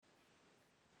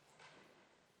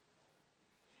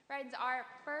Friends, our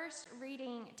first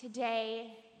reading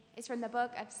today is from the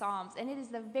book of Psalms, and it is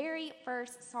the very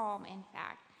first psalm, in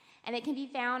fact, and it can be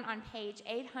found on page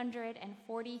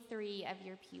 843 of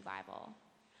your Pew Bible.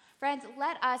 Friends,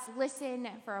 let us listen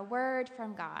for a word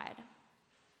from God.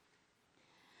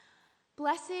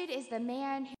 Blessed is the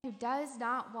man who does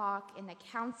not walk in the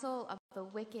counsel of the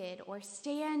wicked, or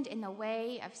stand in the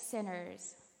way of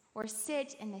sinners, or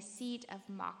sit in the seat of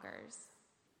mockers.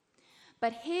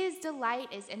 But his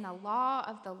delight is in the law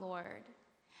of the Lord,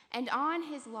 and on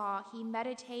his law he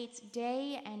meditates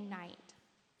day and night.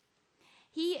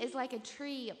 He is like a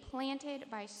tree planted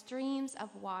by streams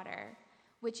of water,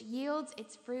 which yields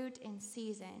its fruit in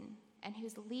season, and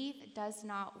whose leaf does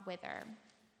not wither.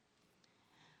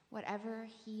 Whatever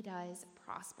he does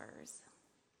prospers.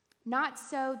 Not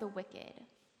so the wicked.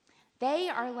 They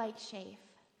are like chaff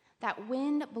that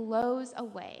wind blows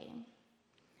away.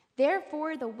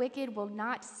 Therefore the wicked will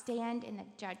not stand in the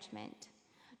judgment,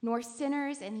 nor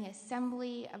sinners in the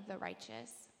assembly of the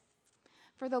righteous.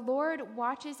 For the Lord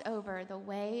watches over the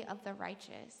way of the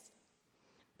righteous,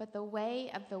 but the way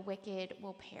of the wicked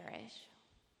will perish.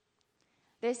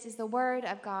 This is the word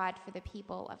of God for the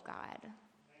people of God.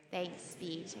 Thanks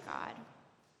be to God.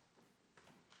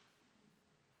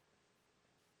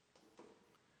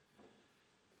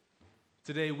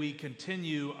 Today we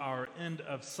continue our end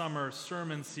of summer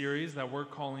sermon series that we're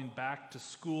calling Back to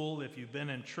School. If you've been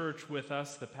in church with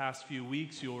us the past few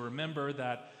weeks, you'll remember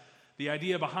that the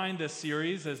idea behind this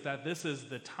series is that this is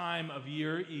the time of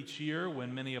year each year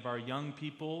when many of our young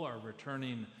people are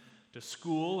returning to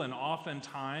school, and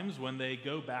oftentimes when they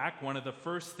go back, one of the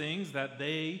first things that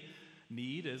they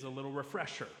need is a little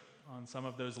refresher on some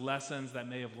of those lessons that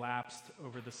may have lapsed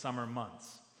over the summer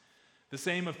months. The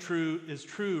same is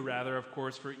true, of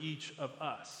course, for each of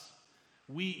us.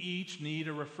 We each need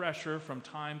a refresher from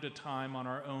time to time on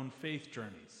our own faith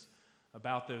journeys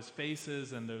about those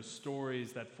faces and those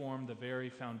stories that form the very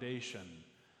foundation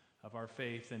of our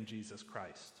faith in Jesus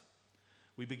Christ.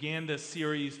 We began this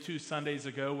series 2 Sundays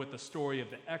ago with the story of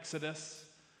the Exodus.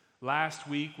 Last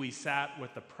week we sat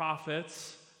with the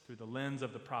prophets through the lens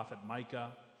of the prophet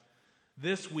Micah.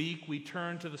 This week, we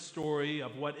turn to the story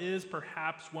of what is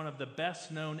perhaps one of the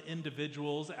best-known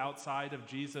individuals outside of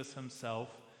Jesus himself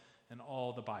in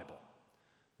all the Bible,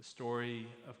 the story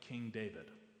of King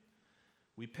David.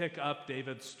 We pick up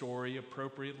David's story,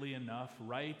 appropriately enough,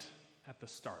 right at the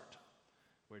start,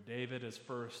 where David is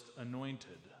first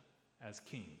anointed as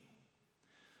king.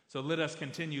 So let us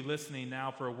continue listening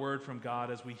now for a word from God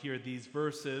as we hear these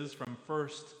verses from 1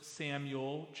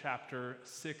 Samuel chapter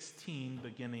 16,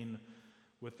 beginning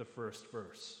with the first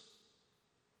verse.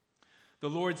 The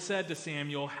Lord said to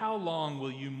Samuel, "How long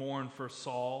will you mourn for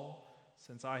Saul,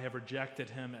 since I have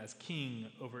rejected him as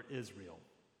king over Israel?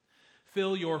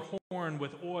 Fill your horn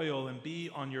with oil and be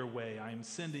on your way. I am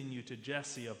sending you to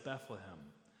Jesse of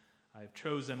Bethlehem. I have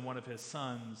chosen one of his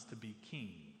sons to be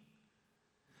king."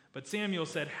 But Samuel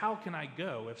said, "How can I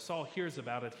go? If Saul hears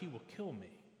about it, he will kill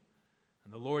me."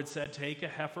 And the Lord said, "Take a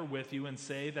heifer with you and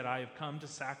say that I have come to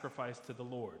sacrifice to the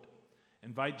Lord.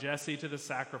 Invite Jesse to the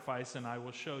sacrifice, and I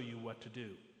will show you what to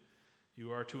do.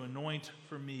 You are to anoint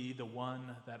for me the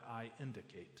one that I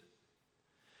indicate."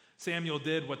 Samuel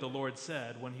did what the Lord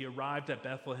said. When he arrived at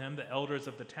Bethlehem, the elders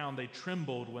of the town, they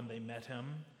trembled when they met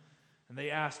him. And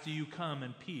they asked, "Do you come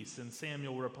in peace?" And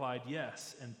Samuel replied,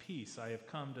 "Yes, in peace. I have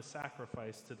come to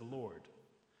sacrifice to the Lord.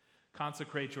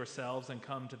 Consecrate yourselves and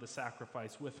come to the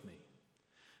sacrifice with me."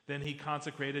 Then he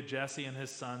consecrated Jesse and his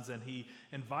sons, and he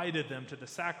invited them to the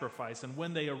sacrifice. And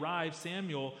when they arrived,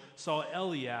 Samuel saw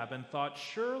Eliab and thought,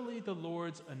 "Surely the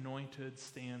Lord's anointed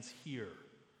stands here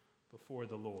before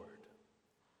the Lord."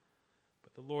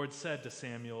 But the Lord said to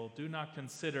Samuel, "Do not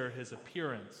consider his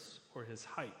appearance or his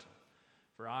height,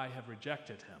 for I have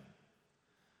rejected him.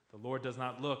 The Lord does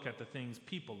not look at the things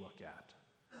people look at.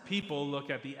 People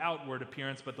look at the outward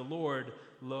appearance, but the Lord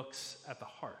looks at the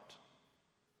heart."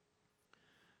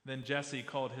 Then Jesse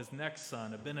called his next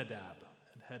son, Abinadab,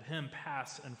 and had him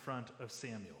pass in front of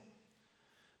Samuel.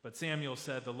 But Samuel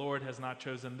said, "The Lord has not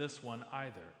chosen this one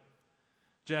either."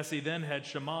 Jesse then had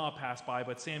Shammah pass by,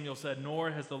 but Samuel said,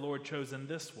 "Nor has the Lord chosen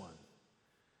this one."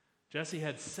 Jesse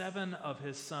had 7 of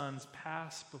his sons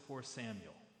pass before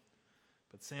Samuel.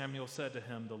 But Samuel said to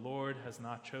him, "The Lord has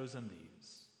not chosen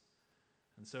these."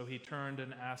 And so he turned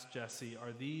and asked Jesse,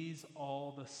 "Are these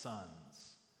all the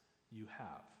sons you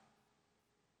have?"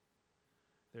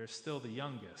 "There is still the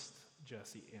youngest,"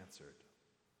 Jesse answered.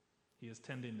 "He is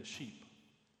tending the sheep."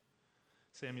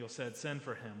 Samuel said, "Send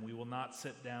for him. We will not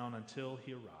sit down until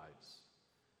he arrives."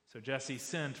 So Jesse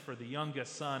sent for the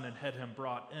youngest son and had him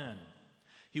brought in.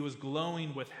 He was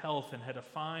glowing with health and had a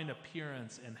fine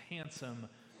appearance and handsome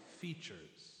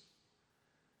features.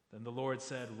 Then the Lord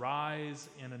said, "Rise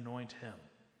and anoint him.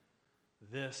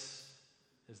 This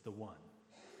is the one."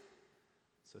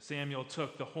 So Samuel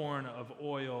took the horn of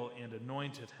oil and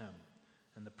anointed him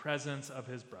in the presence of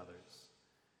his brothers.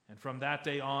 And from that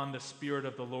day on, the Spirit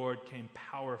of the Lord came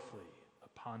powerfully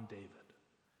upon David.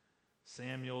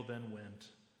 Samuel then went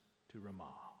to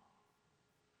Ramah.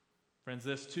 Friends,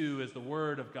 this too is the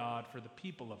word of God for the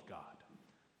people of God.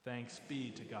 Thanks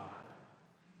be to God.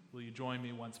 Will you join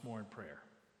me once more in prayer?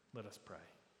 Let us pray.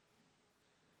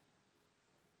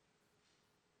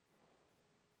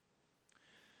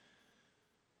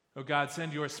 Oh God,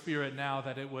 send your Spirit now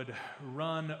that it would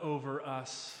run over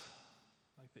us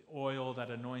like the oil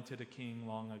that anointed a king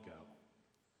long ago.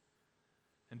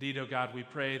 Indeed, oh God, we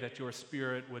pray that your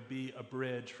Spirit would be a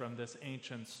bridge from this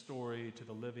ancient story to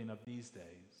the living of these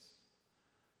days,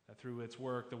 that through its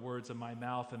work, the words of my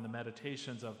mouth and the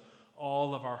meditations of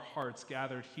all of our hearts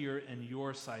gathered here in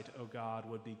your sight, O God,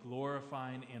 would be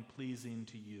glorifying and pleasing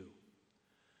to you.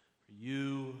 For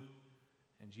you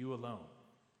and you alone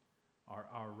are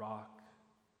our rock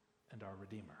and our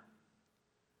Redeemer.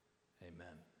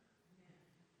 Amen.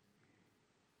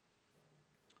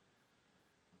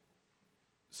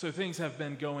 So things have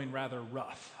been going rather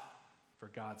rough for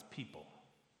God's people.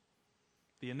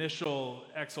 The initial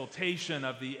exultation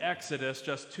of the Exodus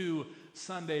just 2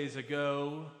 Sundays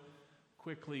ago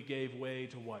quickly gave way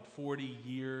to 40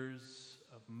 years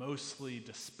of mostly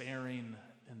despairing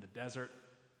in the desert.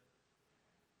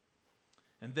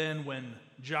 And then when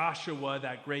Joshua,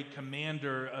 that great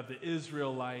commander of the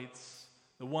Israelites,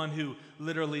 the one who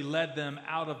literally led them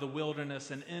out of the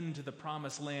wilderness and into the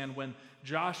promised land, when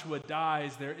Joshua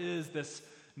dies, there is this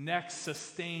next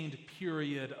sustained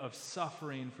period of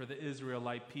suffering for the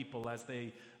Israelite people as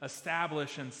they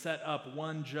establish and set up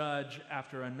one judge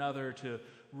after another to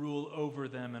rule over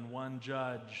them, and one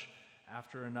judge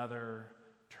after another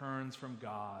turns from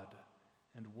God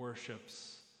and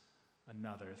worships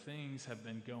another. Things have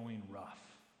been going rough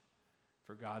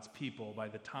for God's people by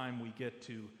the time we get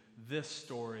to this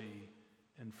story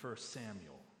in 1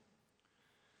 Samuel.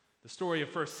 The story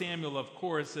of 1 Samuel, of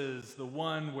course, is the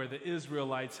one where the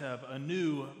Israelites have a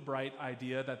new bright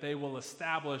idea that they will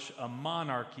establish a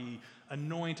monarchy,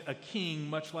 anoint a king,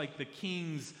 much like the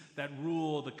kings that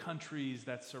rule the countries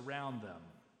that surround them.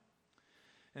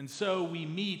 And so we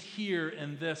meet here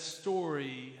in this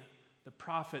story the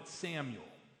prophet Samuel,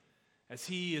 as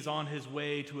he is on his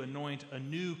way to anoint a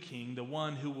new king, the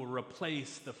one who will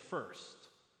replace the first,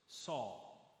 Saul.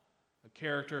 A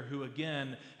character who,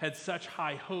 again, had such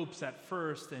high hopes at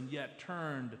first and yet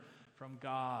turned from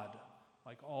God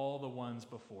like all the ones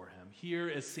before him. Here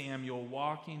is Samuel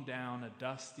walking down a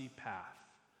dusty path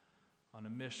on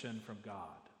a mission from God.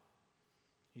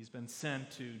 He's been sent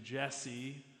to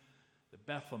Jesse,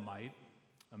 the Bethlehemite,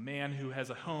 a man who has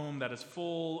a home that is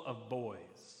full of boys.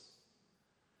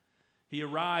 He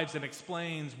arrives and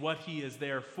explains what he is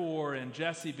there for, and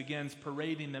Jesse begins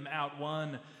parading them out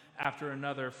one after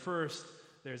another. First,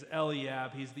 there's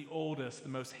Eliab. He's the oldest, the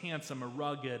most handsome, a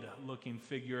rugged-looking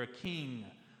figure, a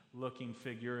king-looking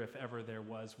figure, if ever there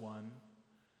was one.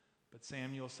 But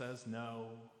Samuel says, no,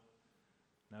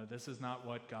 this is not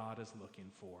what God is looking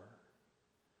for.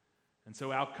 And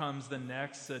so out comes the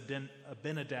next,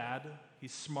 Abinadab.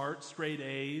 He's smart, straight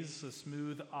A's, a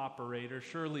smooth operator.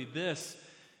 Surely this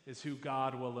is who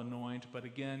God will anoint. But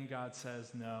again, God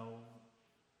says, no,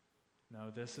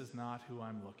 this is not who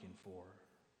I'm looking for.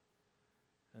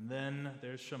 And then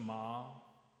there's Shammah,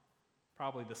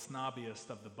 probably the snobbiest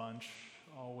of the bunch,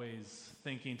 always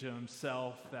thinking to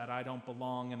himself that I don't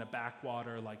belong in a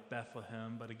backwater like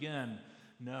Bethlehem. But again,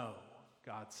 no,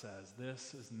 God says,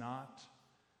 this is not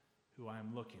who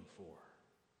I'm looking for.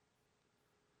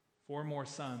 4 more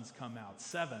sons come out,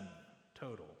 7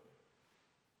 total.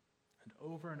 And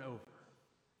over,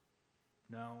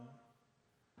 no,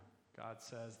 God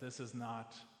says, this is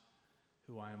not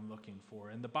who I am looking for.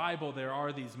 In the Bible, there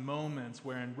are these moments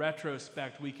where in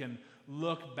retrospect we can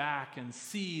look back and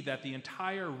see that the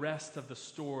entire rest of the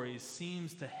story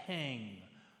seems to hang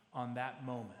on that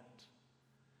moment.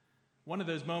 One of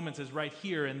those moments is right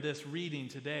here in this reading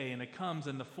today, and it comes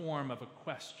in the form of a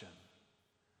question.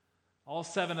 All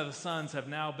 7 of the sons have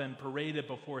now been paraded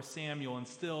before Samuel, and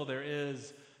still there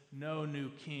is no new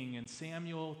king. And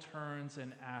Samuel turns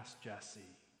and asks Jesse,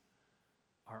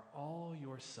 are all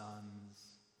your sons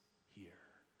here?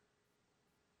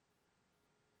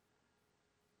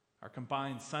 Our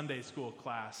combined Sunday school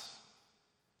class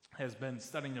has been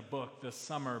studying a book this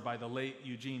summer by the late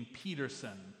Eugene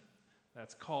Peterson,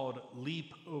 that's called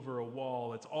Leap Over a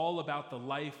Wall. It's all about the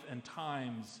life and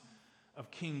times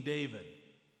of King David.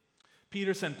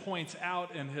 Peterson points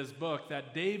out in his book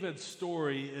that David's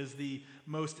story is the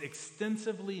most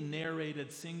extensively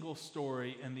narrated single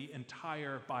story in the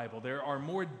entire Bible. There are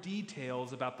more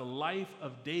details about the life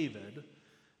of David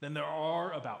than there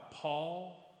are about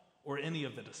Paul or any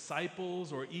of the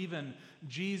disciples or even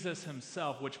Jesus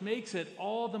himself, which makes it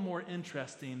all the more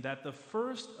interesting that the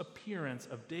first appearance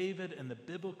of David in the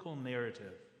biblical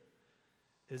narrative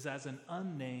is as an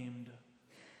unnamed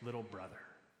little brother.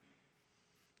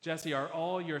 Jesse, are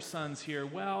all your sons here?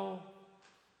 Well,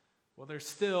 they're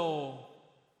still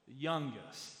the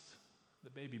youngest,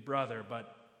 the baby brother,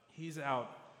 but he's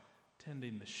out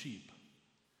tending the sheep.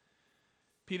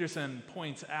 Peterson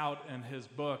points out in his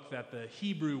book that the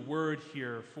Hebrew word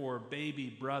here for baby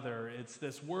brother, it's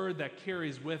this word that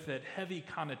carries with it heavy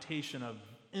connotation of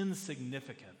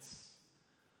insignificance,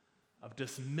 of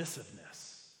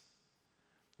dismissiveness.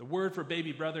 The word for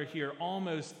baby brother here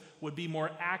almost would be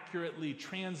more accurately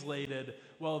translated,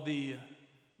 well, the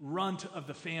runt of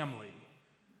the family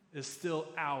is still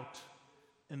out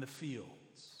in the fields.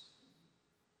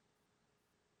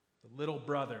 The little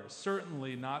brother,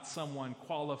 certainly not someone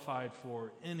qualified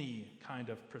for any kind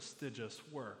of prestigious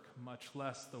work, much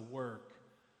less the work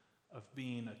of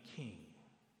being a king.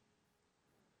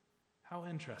 How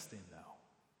interesting,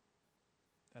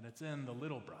 though, that it's in the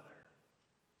little brother,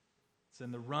 it's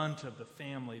in the runt of the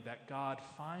family that God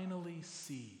finally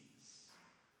sees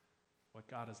what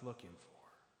God is looking for.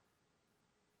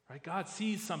 Right? God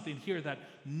sees something here that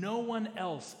no one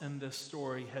else in this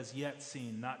story has yet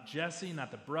seen. Not Jesse,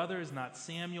 not the brothers, not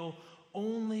Samuel.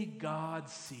 Only God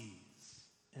sees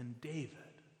in David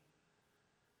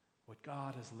what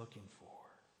God is looking for.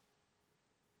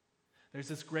 There's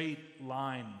this great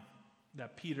line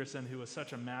that Peterson, who is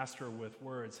such a master with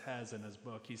words, has in his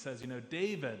book. He says,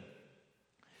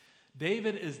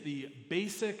 David is the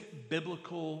basic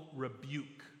biblical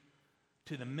rebuke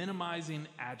to the minimizing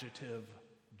adjective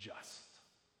just.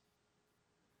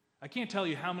 I can't tell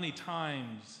you how many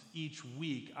times each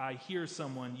week I hear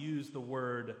someone use the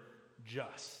word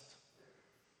just.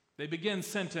 They begin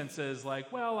sentences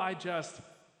like, well, I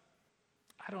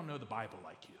don't know the Bible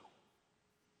like you.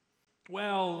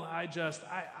 Well, I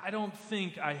don't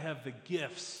think I have the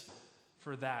gifts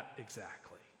for that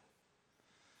exactly.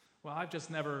 Well, I've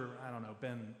just never,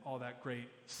 been all that great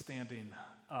standing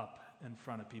up in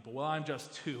front of people. Well, I'm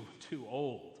just too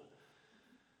old.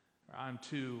 Or I'm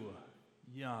too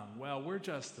young. Well, we're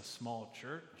just a small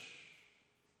church.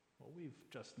 Well, we've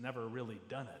just never really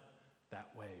done it that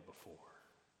way before.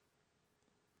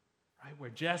 Right? Where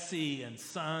Jesse and his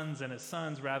sons,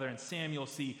 and Samuel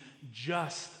see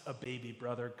just a baby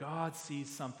brother, God sees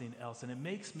something else. And it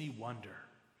makes me wonder.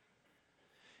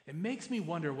 It makes me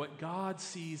wonder what God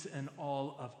sees in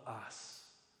all of us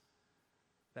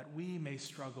that we may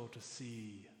struggle to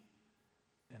see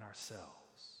in ourselves.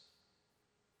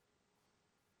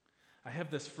 I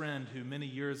have this friend who many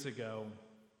years ago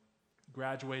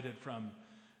graduated from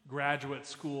graduate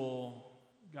school,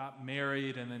 got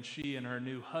married, and then she and her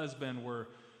new husband were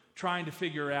trying to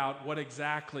figure out what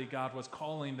exactly God was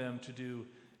calling them to do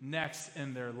next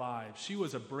in their lives. She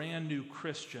was a brand new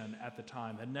Christian at the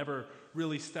time, had never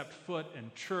really stepped foot in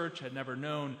church, had never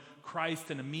known Christ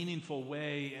in a meaningful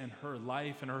way in her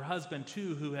life. And her husband,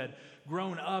 too, who had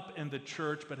grown up in the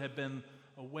church but had been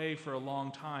away for a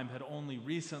long time, had only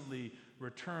recently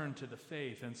returned to the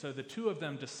faith. And so the two of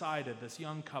them decided, this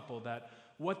young couple, that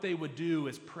what they would do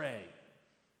is pray.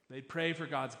 They'd pray for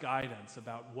God's guidance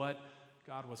about what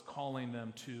God was calling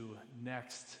them to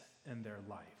next in their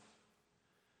life.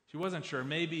 She wasn't sure,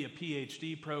 maybe a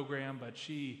PhD program, but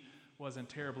she wasn't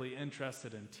terribly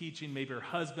interested in teaching. Maybe her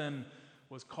husband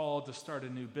was called to start a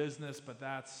new business, but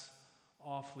that's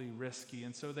awfully risky.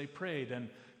 And so they prayed, and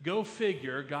go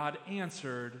figure, God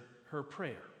answered her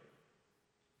prayer.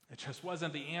 It just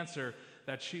wasn't the answer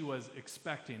that she was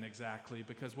expecting exactly,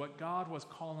 because what God was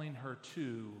calling her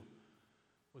to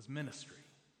was ministry.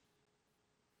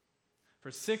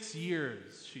 For 6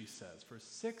 years, she says, for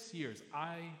 6 years,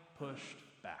 I pushed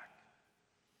back.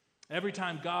 Every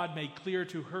time God made clear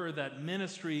to her that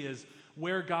ministry is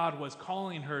where God was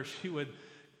calling her, she would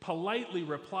politely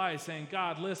reply saying,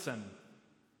 God, listen,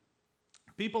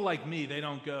 people like me, they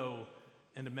don't go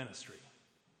into ministry.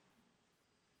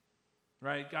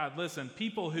 Right? God, listen,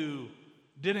 people who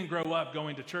didn't grow up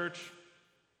going to church,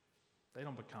 they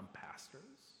don't become pastors.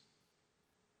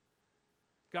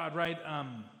 God, right?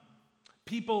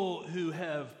 People who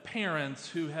have parents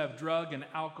who have drug and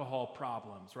alcohol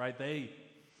problems, right? They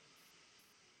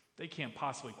can't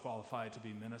possibly qualify to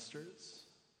be ministers.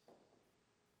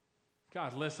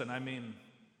 God, listen,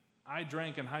 I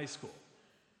drank in high school.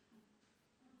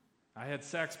 I had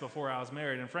sex before I was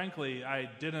married, and frankly, I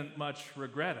didn't much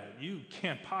regret it. You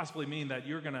can't possibly mean that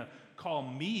you're going to call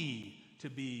me to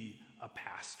be a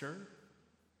pastor.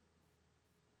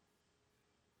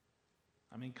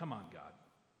 Come on, God.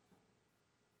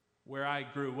 Where I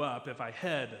grew up, if I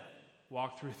had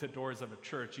walked through the doors of a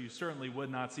church, you certainly would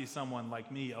not see someone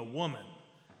like me, a woman,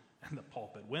 in the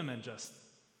pulpit. Women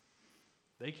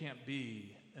they can't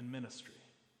be in ministry.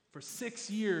 For 6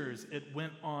 years, it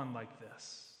went on like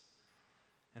this.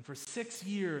 And for 6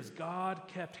 years, God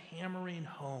kept hammering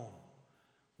home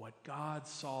what God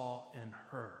saw in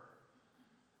her.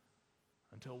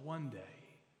 Until one day,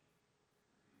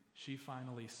 she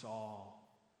finally saw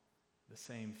the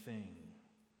same thing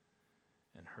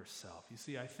in herself. You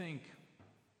see, I think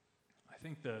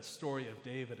the story of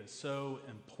David is so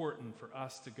important for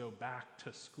us to go back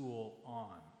to school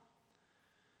on.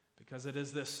 Because it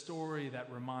is this story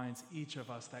that reminds each of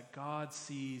us that God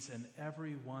sees in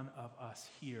every one of us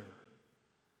here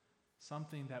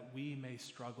something that we may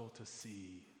struggle to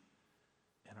see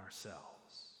in ourselves.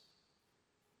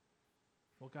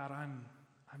 Well, God, I'm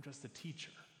just a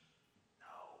teacher.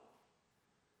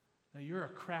 No, you're a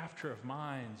crafter of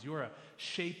minds. You're a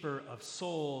shaper of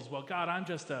souls. Well, God, I'm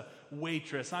just a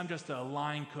waitress. I'm just a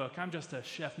line cook. I'm just a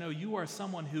chef. No, you are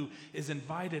someone who is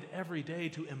invited every day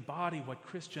to embody what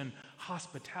Christian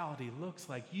hospitality looks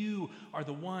like. You are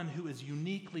the one who is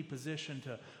uniquely positioned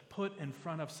to put in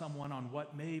front of someone on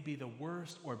what may be the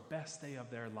worst or best day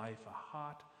of their life, a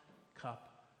hot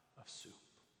cup of soup.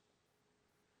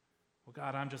 Well,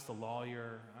 God, I'm just a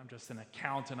lawyer, I'm just an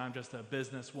accountant, I'm just a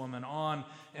businesswoman, on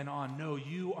and on. No,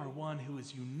 you are one who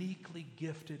is uniquely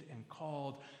gifted and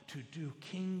called to do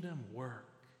kingdom work,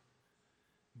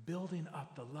 building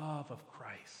up the love of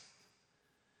Christ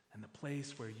and the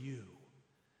place where you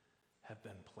have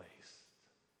been placed.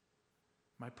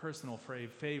 My personal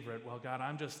favorite, well, God,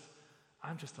 I'm just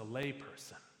a lay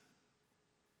person.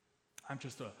 I'm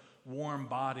just a warm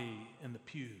body in the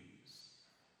pews.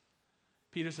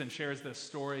 Peterson shares this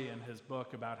story in his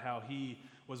book about how he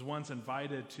was once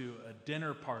invited to a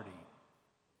dinner party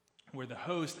where the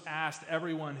host asked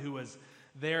everyone who was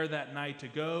there that night to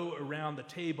go around the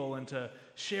table and to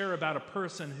share about a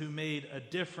person who made a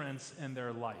difference in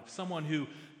their life, someone who,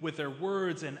 with their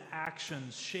words and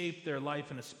actions, shaped their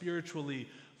life in a spiritually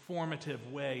formative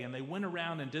way. And they went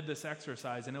around and did this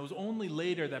exercise, and it was only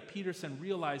later that Peterson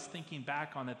realized, thinking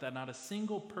back on it, that not a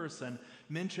single person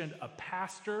mentioned a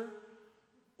pastor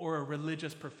or a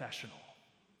religious professional.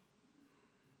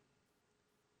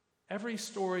 Every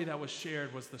story that was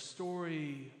shared was the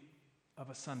story of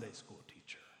a Sunday school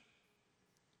teacher,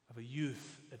 of a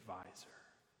youth advisor,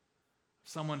 of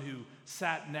someone who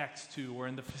sat next to or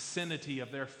in the vicinity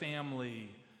of their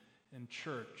family in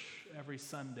church every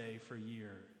Sunday for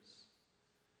years.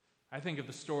 I think of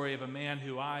the story of a man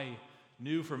who I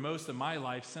knew for most of my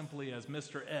life simply as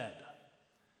Mr. Ed.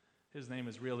 His name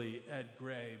is really Ed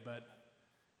Gray, but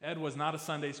Ed was not a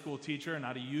Sunday school teacher,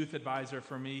 not a youth advisor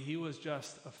for me. He was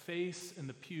just a face in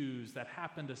the pews that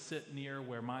happened to sit near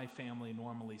where my family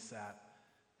normally sat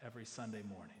every Sunday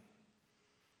morning.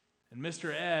 And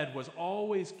Mr. Ed was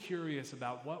always curious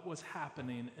about what was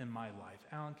happening in my life.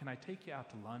 Alan, can I take you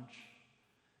out to lunch?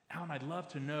 Alan, I'd love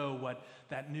to know what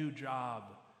that new job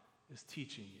is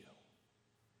teaching you.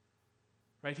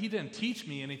 Right? He didn't teach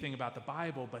me anything about the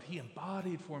Bible, but he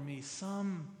embodied for me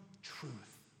some truth.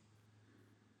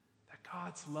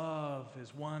 God's love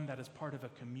is one that is part of a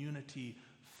community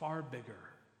far bigger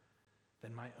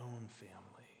than my own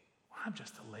family. Well, I'm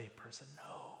just a lay person.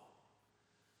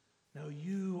 No,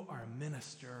 you are a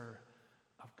minister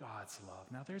of God's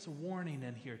love. Now, there's a warning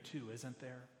in here too, isn't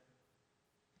there?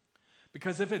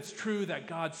 Because if it's true that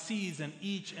God sees in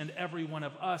each and every one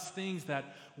of us things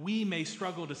that we may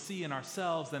struggle to see in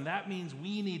ourselves, then that means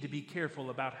we need to be careful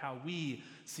about how we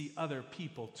see other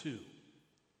people too.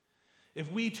 If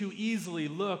we too easily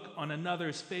look on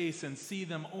another's face and see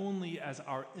them only as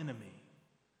our enemy,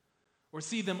 or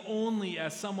see them only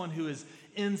as someone who is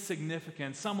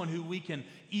insignificant, someone who we can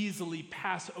easily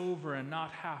pass over and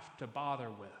not have to bother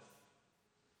with,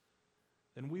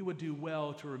 then we would do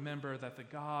well to remember that the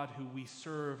God who we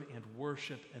serve and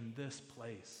worship in this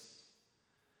place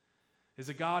is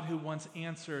a God who once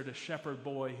answered a shepherd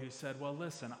boy who said, well,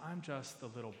 listen, I'm just the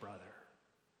little brother,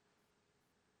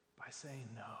 by saying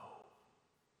no.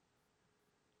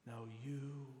 No,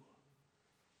 you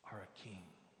are a king.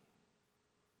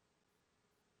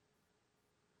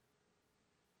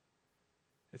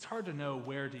 It's hard to know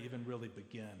where to even really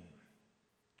begin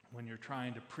when you're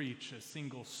trying to preach a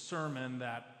single sermon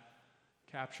that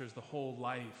captures the whole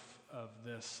life of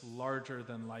this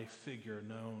larger-than-life figure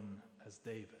known as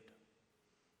David.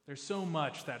 There's so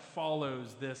much that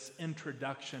follows this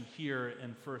introduction here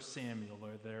in 1 Samuel.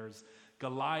 There's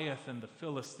Goliath and the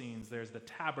Philistines, there's the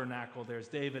tabernacle, there's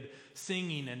David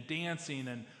singing and dancing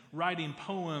and writing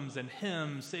poems and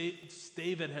hymns.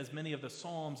 David has many of the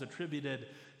Psalms attributed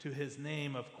to his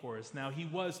name, of course. Now, he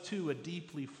was, too, a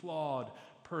deeply flawed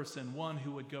person, one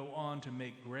who would go on to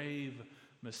make grave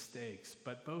mistakes.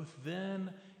 But both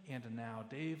then and now,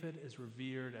 David is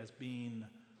revered as being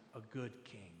a good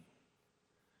king.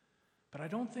 But I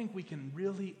don't think we can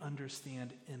really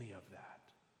understand any of that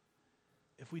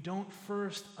if we don't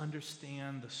first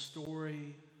understand the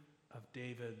story of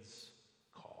David's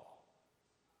call.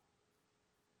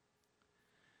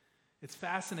 It's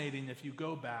fascinating if you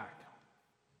go back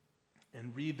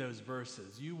and read those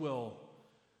verses, you will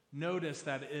notice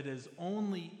that it is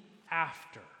only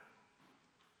after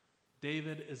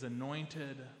David is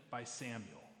anointed by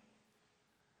Samuel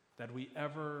that we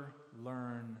ever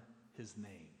learn his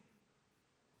name.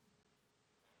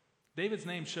 David's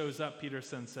name shows up,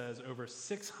 Peterson says, over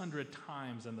 600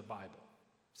 times in the Bible.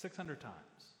 600 times.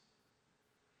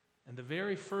 And the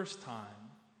very first time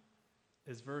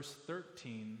is verse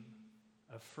 13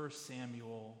 of 1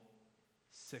 Samuel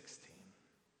 16.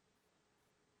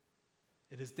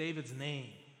 It is David's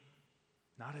name,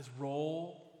 not his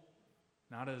role,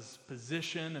 not his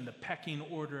position in the pecking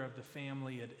order of the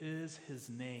family. It is his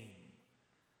name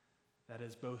that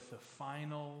is both the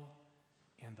final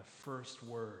and the first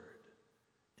word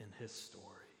in his story.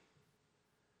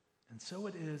 And so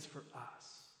it is for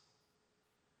us.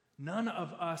 None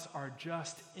of us are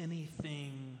just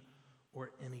anything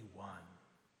or anyone.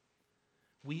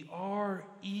 We are,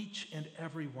 each and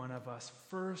every one of us,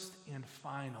 first and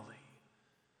finally,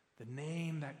 the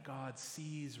name that God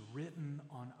sees written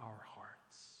on our hearts.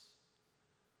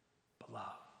 Beloved.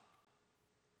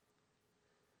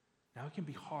 Now, it can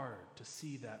be hard to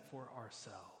see that for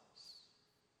ourselves.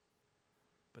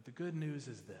 But the good news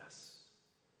is this.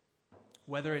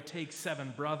 Whether it takes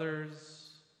 7 brothers,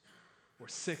 or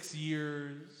 6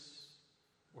 years,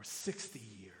 or 60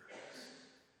 years,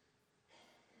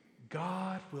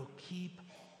 God will keep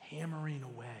hammering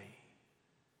away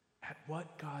at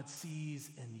what God sees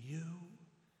in you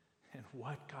and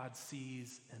what God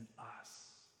sees in us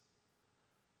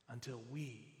until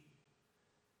we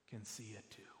can see it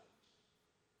too.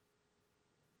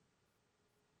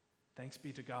 Thanks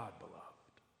be to God, beloved,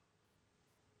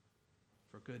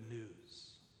 for good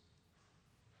news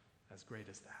as great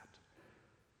as that.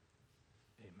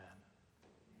 Amen.